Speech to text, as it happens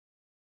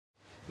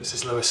This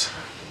is Lewis.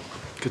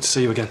 Good to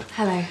see you again.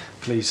 Hello.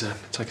 Please,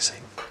 take a seat.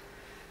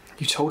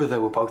 You told her they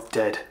were both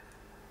dead.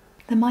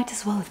 There might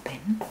as well have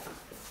been.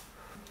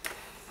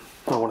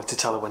 I wanted to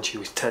tell her when she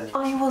was 10.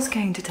 I was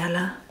going to tell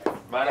her.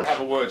 Might I have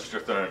a word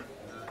just then?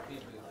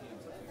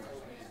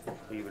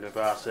 Even if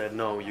I said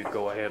no, you'd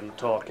go ahead and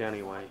talk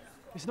anyway.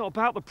 It's not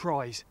about the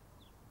prize.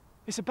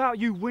 It's about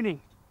you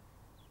winning.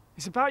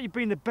 It's about you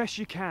being the best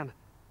you can.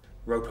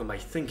 Roper may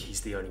think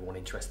he's the only one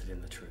interested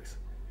in the truth.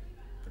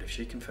 But if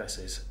she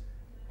confesses,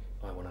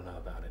 I want to know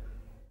about it.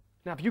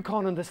 Now, if you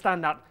can't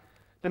understand that,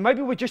 then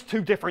maybe we're just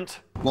too different.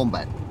 One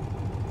bet.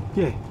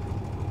 Yeah,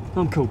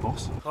 I'm cool,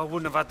 boss. I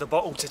wouldn't have had the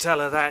bottle to tell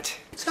her that.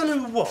 Tell her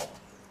what?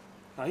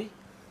 Hey?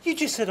 You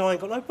just said I ain't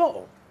got no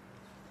bottle.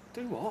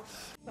 Do what? What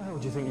the hell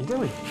do you think you're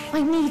doing?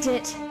 I need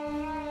it.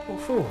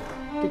 What for?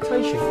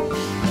 Dictation?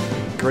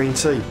 Green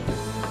tea.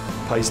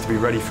 Pays to be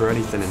ready for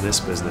anything in this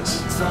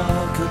business.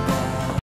 Talk about